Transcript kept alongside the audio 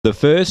The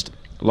first,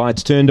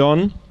 lights turned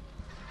on,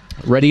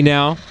 ready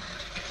now.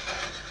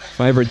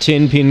 Favourite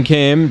 10-pin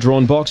Cam,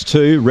 drawn box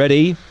 2,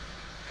 ready.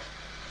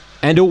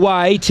 And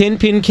away,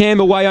 10-pin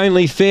Cam away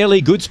only fairly.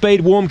 Good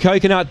speed, Warm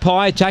Coconut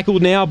Pie.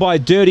 Tackled now by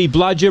Dirty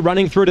Bludger.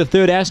 Running through to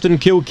third, Aston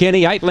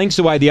Kilkenny. 8 lengths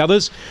away the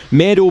others.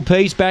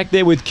 Mantelpiece back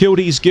there with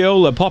Kilty's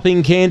Girl. A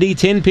Popping Candy.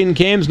 10-pin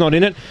Cam's not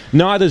in it.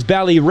 Neither's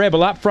Bally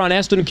Rebel. Up front,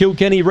 Aston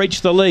Kilkenny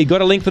reached the lead. Got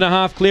a length and a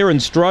half clear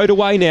and strode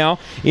away now.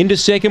 Into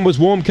second was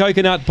Warm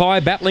Coconut Pie.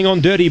 Battling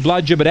on Dirty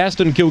Bludger, but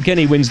Aston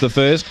Kilkenny wins the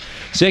first.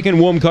 Second,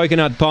 Warm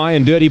Coconut Pie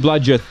and Dirty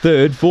Bludger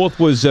third. Fourth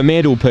was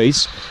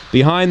Mantelpiece.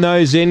 Behind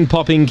those in,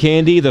 Popping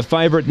Candy. The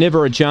favourite,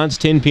 Never a Chance,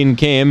 10-pin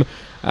Cam.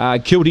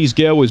 Kilty's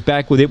Girl was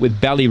back with it, with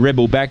Bally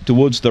Rebel back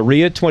towards the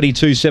rear.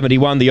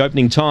 22.71 the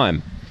opening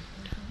time.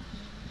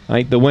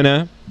 8 the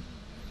winner.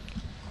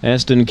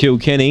 Aston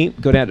Kilkenny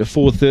got out to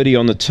 4.30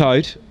 on the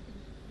tote.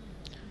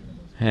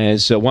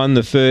 Has won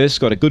the first.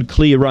 Got a good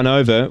clear run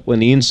over when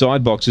the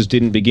inside boxes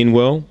didn't begin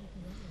well.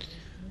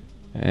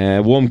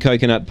 Warm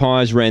Coconut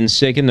Pies ran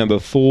second, number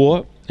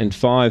 4 and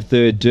 5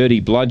 third,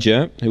 Dirty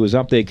Bludger, who was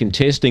up there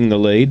contesting the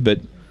lead, but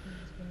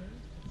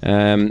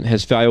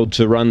has failed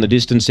to run the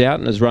distance out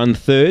and has run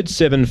third.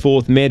 7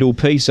 fourth,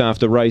 Mantelpiece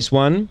after race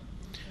 1.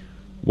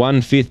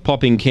 1 5th,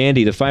 Popping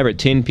Candy, the favourite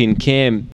 10-pin Cam.